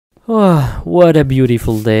Oh, what a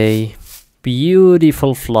beautiful day.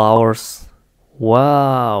 Beautiful flowers.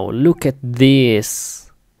 Wow, look at this.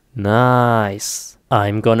 Nice.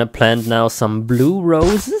 I'm gonna plant now some blue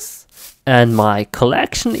roses and my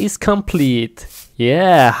collection is complete.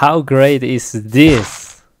 Yeah, how great is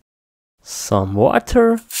this? Some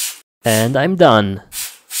water and I'm done.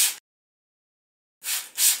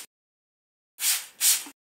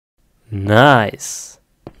 Nice.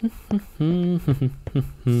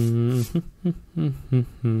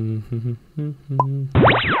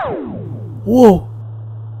 Whoa!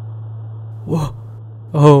 Whoa!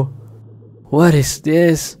 Oh, what is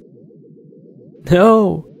this?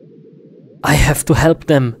 No! I have to help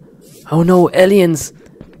them. Oh no, aliens!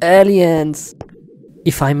 Aliens!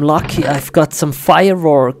 If I'm lucky, I've got some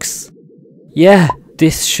fireworks. Yeah,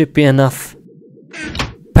 this should be enough.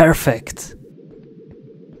 Perfect.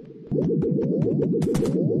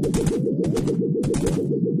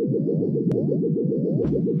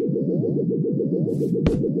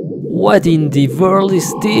 What in the world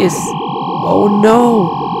is this? Oh no,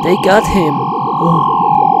 they got him.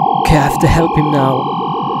 Oh, okay, I have to help him now.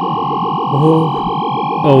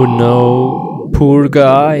 Oh no, poor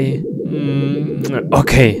guy.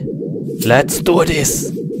 Okay, let's do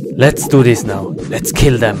this. Let's do this now. Let's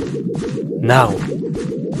kill them. Now.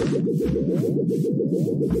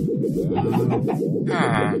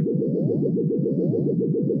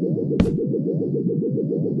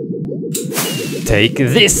 Take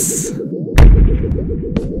this.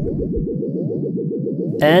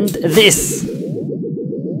 And this.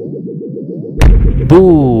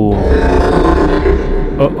 Boom.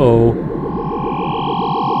 Uh-oh.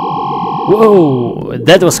 Whoa,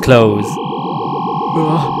 that was close.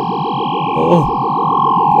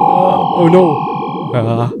 Oh no.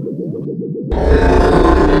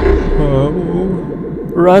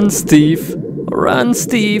 Run, Steve. Run,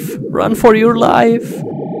 Steve. Run for your life.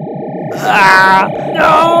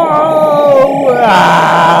 No!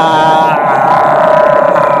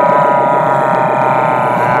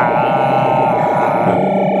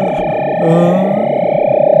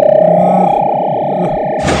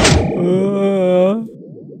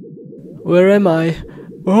 Where am I?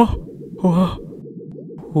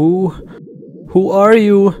 Who are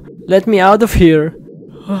you? Let me out of here.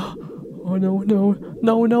 Oh no.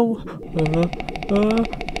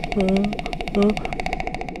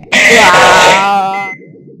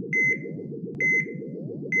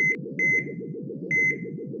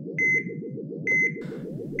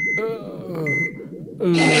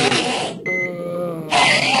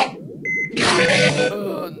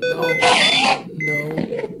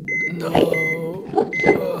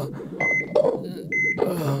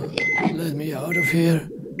 Let me out of here.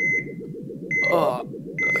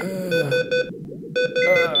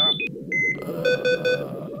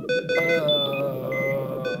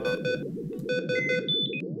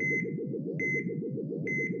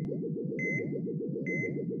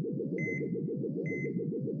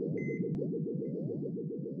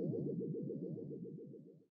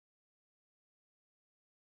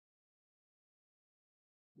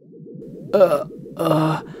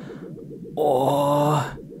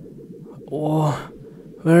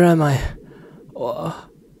 Where am I?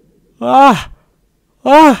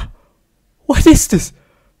 What is this?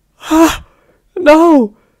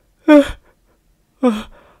 No!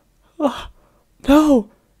 No!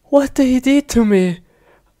 What they did to me?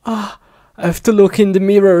 I have to look in the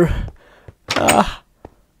mirror.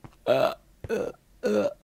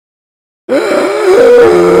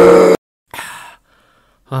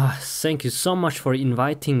 Thank you so much for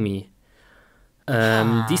inviting me.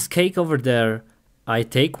 This cake over there, I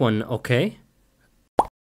take one, okay?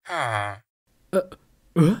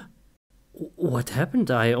 What happened?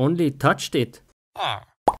 I only touched it.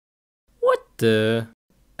 What the?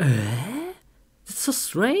 That's so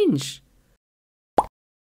strange.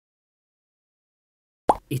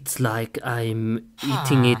 It's like I'm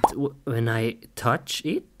eating it when I touch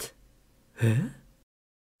it.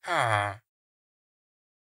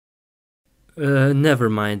 Never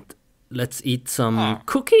mind. Let's eat some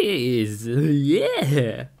cookies.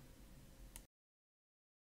 Yeah.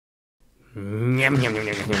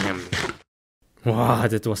 Wow,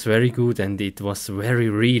 that was very good and it was very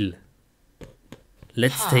real.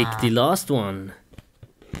 Let's take the last one.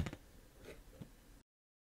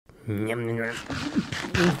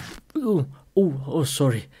 Oh,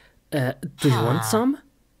 sorry. Do you want some?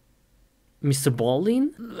 Mr.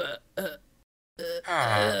 Baldwin?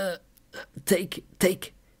 Take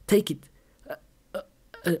it.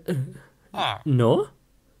 No?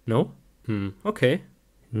 No? Okay.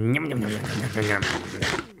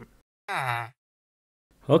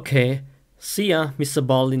 Okay. See ya, Mr.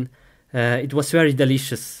 Baldwin. It was very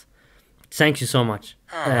delicious. Thank you so much.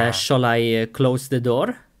 Shall I close the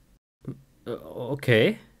door?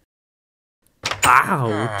 Okay.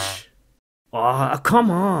 Ouch. Oh,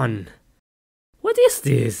 come on. What is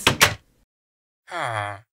this?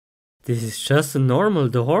 This is just a normal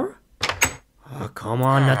door? Oh, come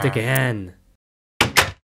on, not again.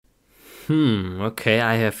 Okay,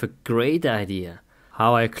 I have a great idea.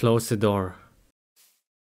 How I close the door.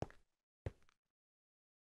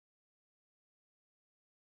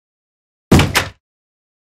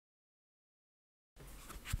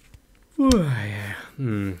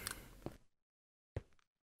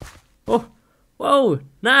 Oh, whoa,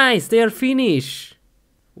 nice, they are finished.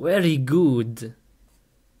 Very good.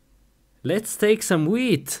 Let's take some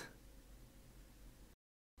wheat.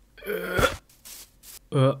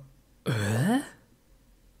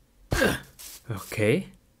 Okay.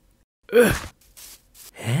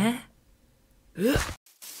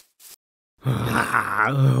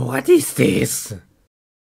 What is this?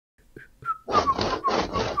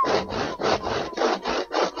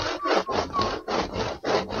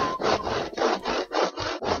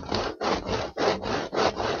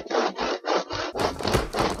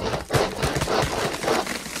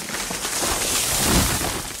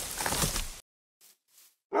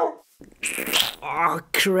 Oh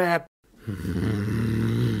crap.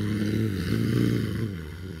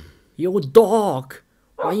 Yo dog,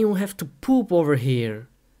 why you have to poop over here?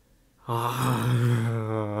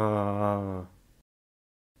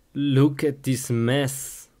 Look at this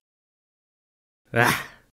mess.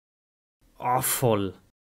 Awful.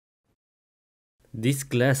 This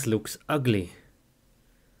glass looks ugly.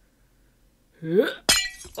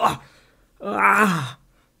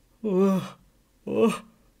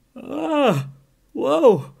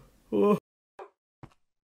 Whoa.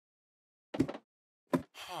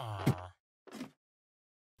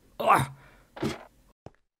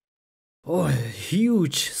 Oh,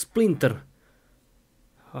 huge splinter.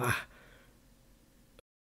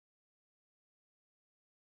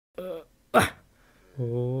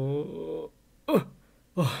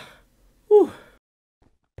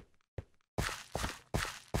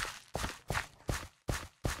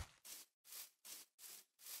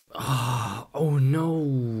 Oh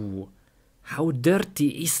no. How dirty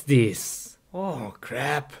is this? Oh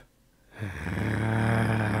crap.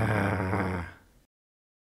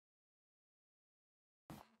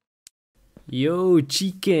 Yo,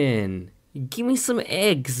 chicken, give me some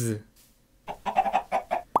eggs.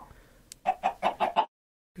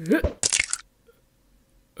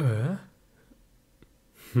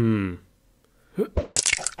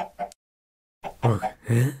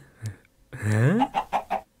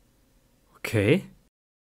 Okay.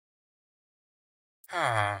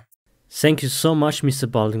 Thank you so much,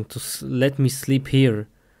 Mr. Baldwin, to let me sleep here.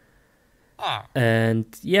 And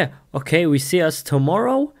yeah, okay, we see us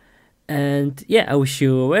tomorrow. And yeah, I wish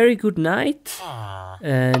you a very good night.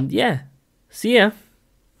 And yeah, see ya.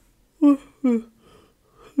 Oh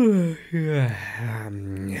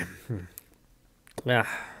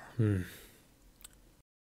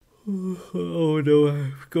no, I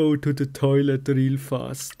have to go to the toilet real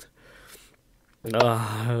fast. What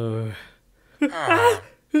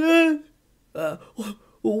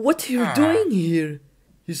are you doing here?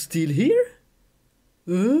 You still here?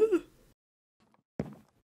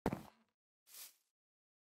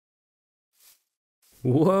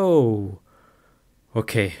 Whoa.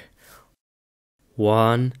 Okay.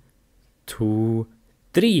 1, 2,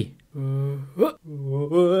 3.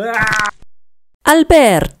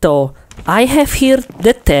 Alberto, I have here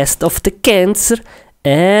the test of the cancer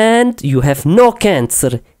and you have no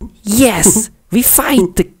cancer. Yes, we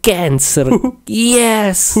fight the cancer.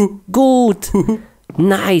 Yes, good.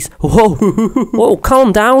 Nice. Whoa, whoa,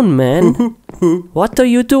 calm down, man. What are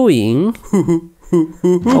you doing?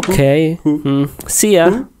 Okay, see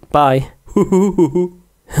ya. Bye.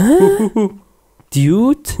 Huh?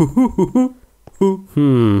 Dude?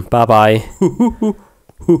 Bye-bye.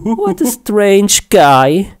 What a strange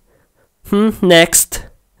guy.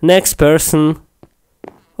 Next person.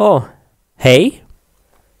 Oh, hey.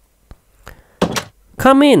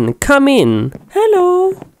 Come in.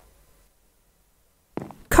 Hello.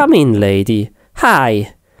 Come in, lady.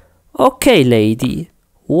 Hi. Okay, lady.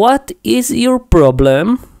 What is your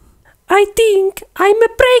problem? I think I'm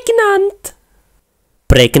pregnant.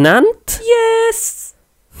 Pregnant? Yes.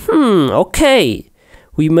 Okay.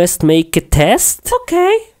 We must make a test.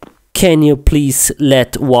 Okay. Can you please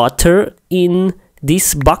let water in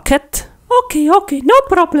this bucket? Okay, no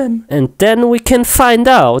problem. And then we can find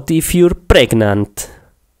out if you're pregnant.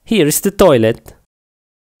 Here is the toilet.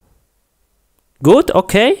 Good,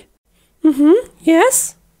 okay.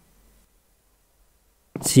 Yes.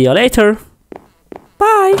 See you later.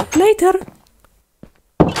 Bye. Later.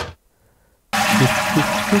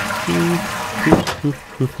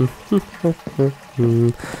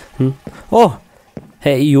 Oh,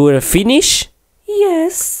 hey, you're finished?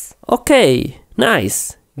 Yes. Okay,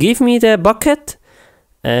 nice. Give me the bucket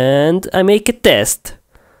and I make a test.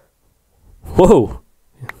 Whoa.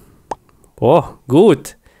 Oh,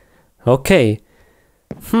 good. Okay.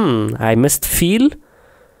 I must feel.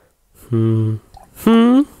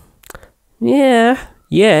 Yeah,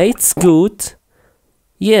 it's good.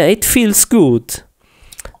 Yeah, it feels good.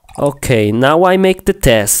 Okay, now I make the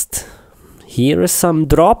test. Here are some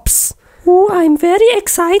drops. Oh, I'm very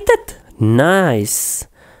excited. Nice.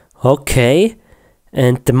 Okay,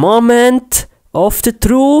 and the moment of the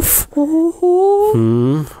truth.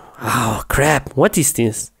 Oh, crap, what is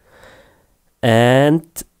this? And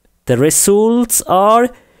the results are...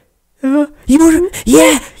 You're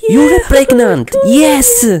pregnant.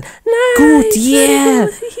 Yes. Nice. Good, yeah.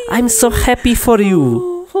 I'm so happy for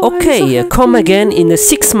you. Okay, come again in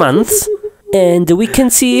 6 months and we can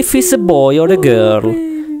see if it's a boy or a girl.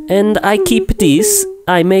 And I keep this.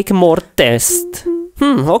 I make more tests.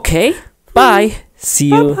 Okay. Bye. See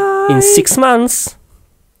you in 6 months.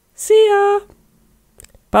 See ya.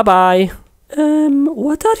 Bye-bye.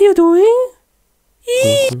 What are you doing?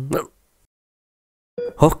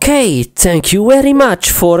 Okay, thank you very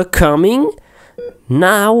much for coming.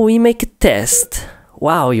 Now we make a test.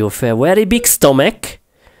 Wow, you have a very big stomach.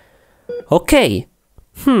 Okay.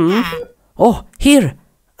 Oh, here.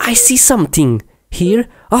 I see something. Here.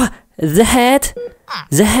 Oh, the head.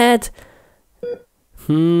 The head.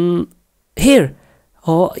 Here.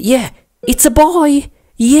 Oh, yeah. It's a boy.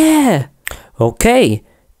 Yeah. Okay.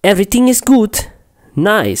 Everything is good.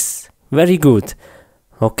 Nice. Very good.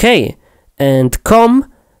 Okay. And come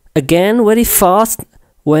again very fast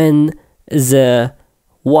when the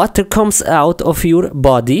water comes out of your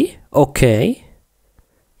body. Okay.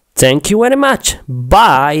 Thank you very much.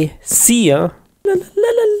 Bye. See ya. La la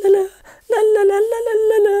la la la la la la.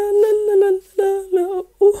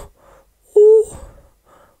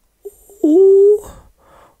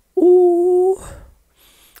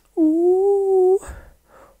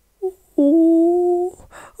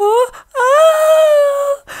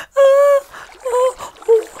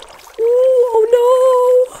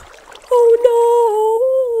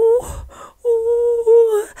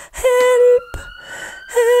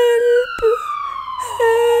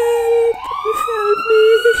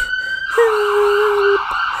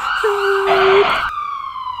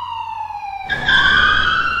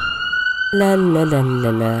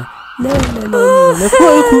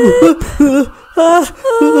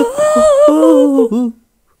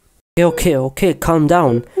 Okay, calm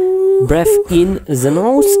down. Breath in the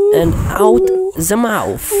nose and out the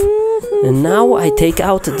mouth. And now I take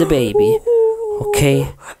out the baby. Okay,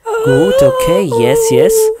 good, okay,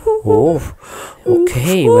 yes. Oh,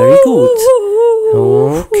 okay, very good.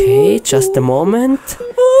 Okay, just a moment.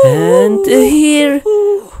 And here.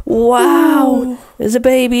 Wow, the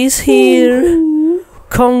baby is here.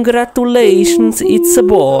 Congratulations, it's a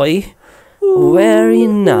boy. Very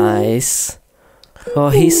nice. Oh,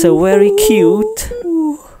 he's very cute.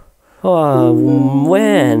 Oh,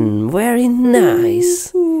 very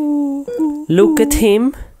nice. Look at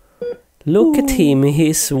him. Look at him,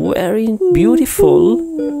 he's very beautiful.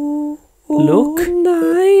 Look.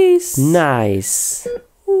 Nice.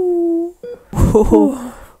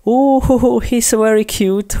 Oh, he's very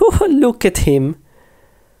cute. Oh, look at him.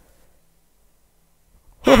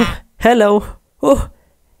 Oh, hello.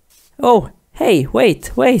 Oh, hey,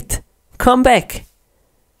 wait. Come back.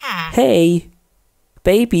 Hey,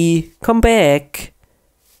 baby, come back.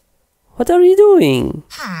 What are you doing?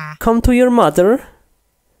 Come to your mother.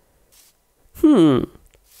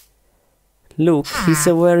 Look, he's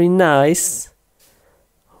very nice.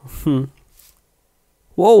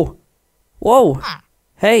 Whoa.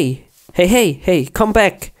 Hey, come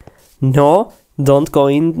back. No, don't go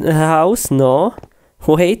in the house, no.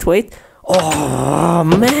 Wait. Oh,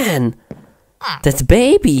 man. That's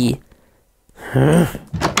baby.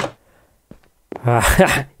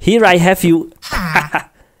 Here I have you.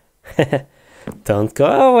 Don't go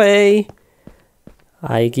away.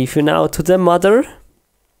 I give you now to the mother.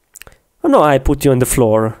 Oh no, I put you on the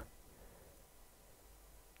floor.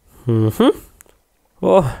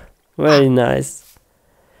 Oh, very nice.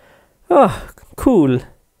 Oh, cool.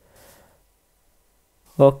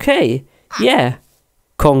 Okay, yeah.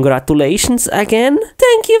 Congratulations again.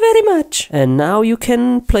 Thank you very much. And now you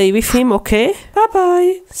can play with him, okay?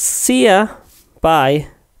 Bye-bye. See ya. Bye.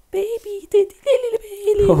 Baby,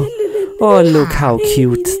 Oh, look how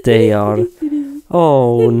cute they are.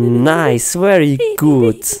 Oh, nice, very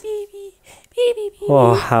good.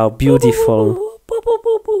 Oh, how beautiful.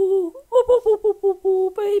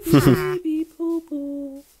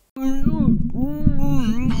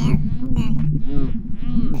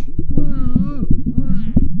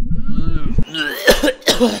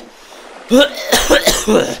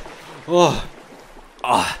 Oh,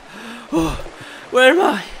 oh, oh, where am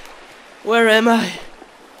I? Where am I?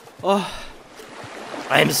 Oh,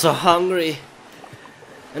 I'm so hungry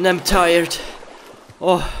and I'm tired.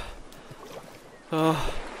 Oh,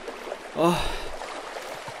 oh, oh,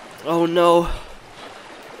 oh no,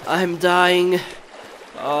 I'm dying.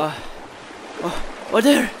 Oh, oh,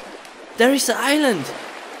 there is an island.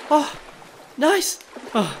 Oh, nice.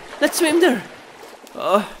 Oh, let's swim there.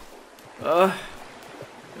 Oh, oh,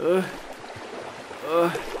 oh,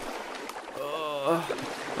 oh,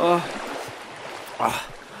 oh,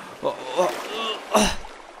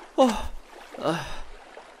 oh,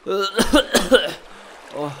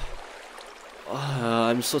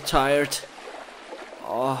 I'm so tired.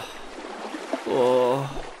 Oh, oh,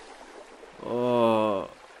 oh,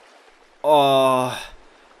 oh,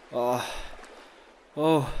 oh,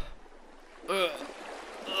 oh,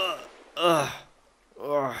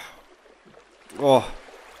 oh,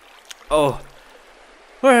 oh,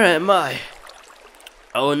 where am I?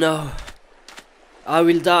 Oh no, I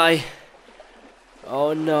will die.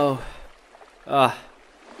 Oh no.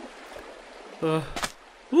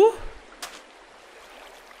 Ooh.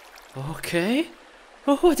 Okay.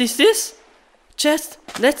 Oh, what is this? Chest.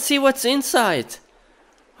 Let's see what's inside.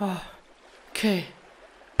 Oh, okay.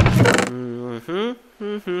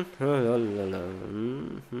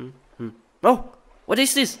 Oh, what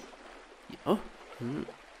is this? Oh,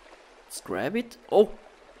 let's grab it. Oh,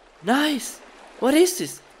 nice. What is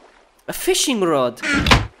this? A fishing rod.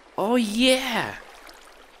 Oh yeah.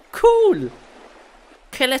 Cool.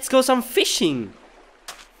 Okay, let's go some fishing.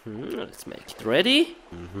 Let's make it ready.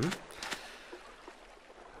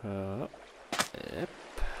 Yep.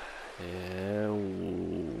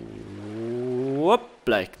 Whoop,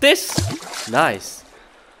 like this. Nice.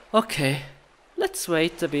 Okay, let's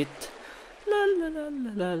wait a bit. La la la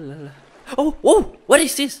la la la. Oh, whoa! What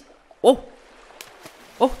is this? Oh,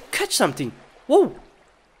 oh! Catch something! Whoa!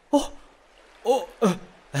 Oh, oh!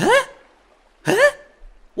 Huh? Huh?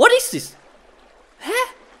 What is this?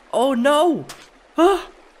 Huh? Oh no!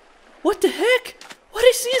 What the heck? What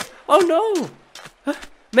is this? Oh no!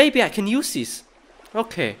 Maybe I can use this.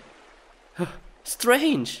 Okay.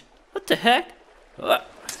 Strange. What the heck?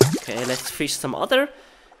 Okay, let's fish some other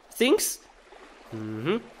things.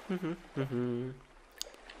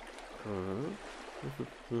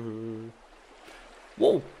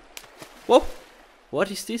 Whoa! Whoa!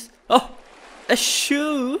 What is this? Oh! A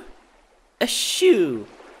shoe! A shoe!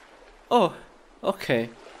 Oh, okay.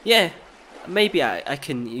 Yeah, maybe I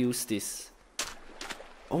can use this.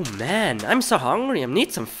 Oh man, I'm so hungry. I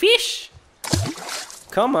need some fish.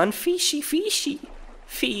 Come on, fishy, fishy.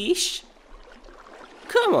 Fish.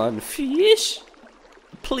 Come on, fish.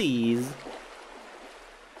 Please.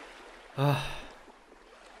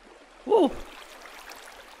 Whoa.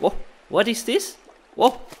 Whoa. What is this?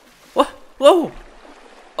 Whoa. Whoa. Whoa.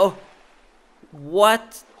 Oh.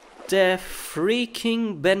 What the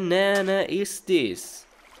freaking banana is this?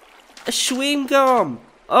 A chewing gum.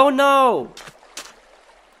 Oh no.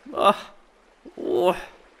 Oh.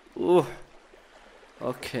 Oh.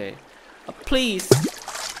 Okay. Please.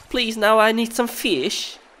 Please, now I need some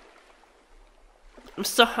fish. I'm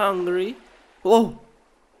so hungry. Whoa.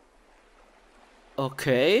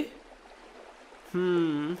 Okay.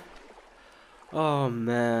 Oh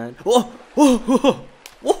man. Whoa. Whoa. Whoa.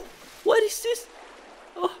 Whoa. What is this?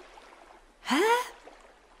 Oh. Huh?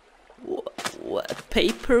 What? A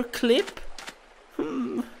paper clip?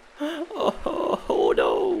 Oh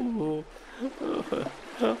no.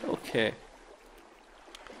 Okay.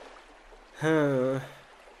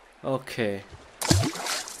 Okay.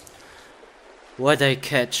 What I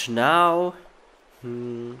catch now?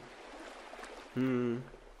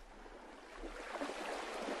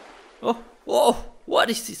 Oh, whoa! What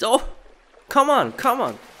is this? Oh, come on, come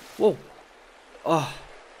on! Whoa!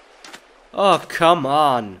 Oh, come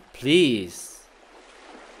on, please!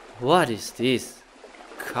 What is this?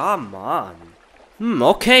 Come on!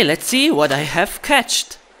 Okay, let's see what I have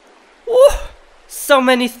catched. Oh, so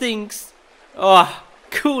many things! Oh,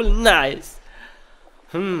 cool, nice!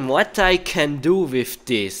 What I can do with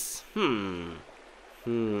this?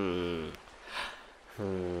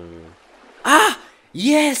 Ah!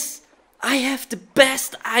 Yes! I have the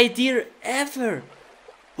best idea ever!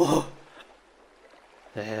 Oh,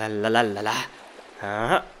 La la la la la.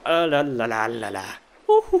 La la la la la la.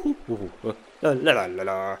 La la la la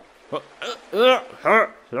la.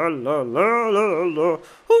 La la la la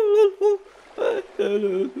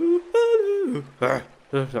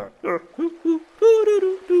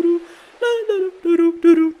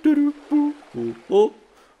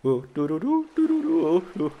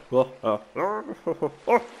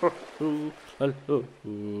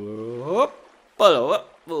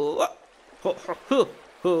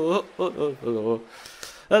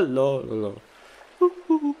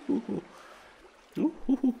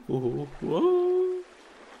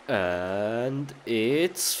and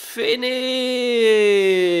it's finish.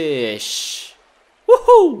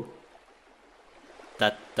 Woohoo!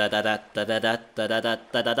 Da da da da da da da da da da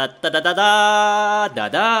da da da da da da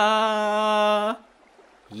da.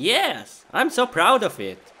 Yes, I'm so proud of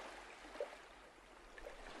it.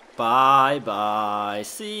 Bye bye.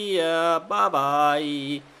 See ya. Bye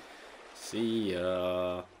bye. See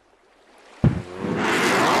ya.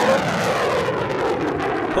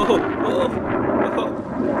 Oh, oh, oh,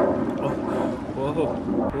 oh,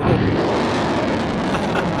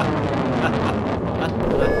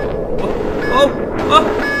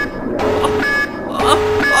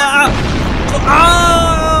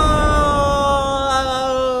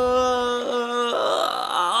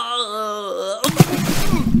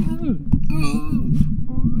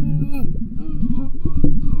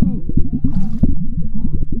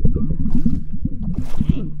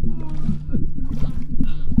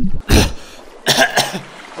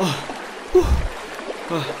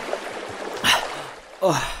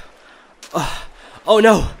 oh, oh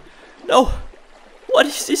no! No! What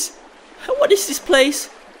is this? What is this place?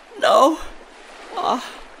 No!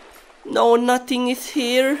 No, nothing is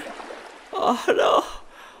here. Oh no!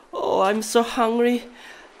 Oh, I'm so hungry.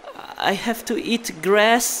 I have to eat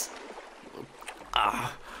grass.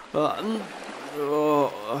 Oh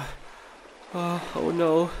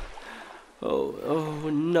no! Oh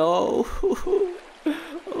no!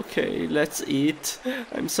 Okay, let's eat.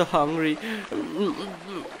 I'm so hungry.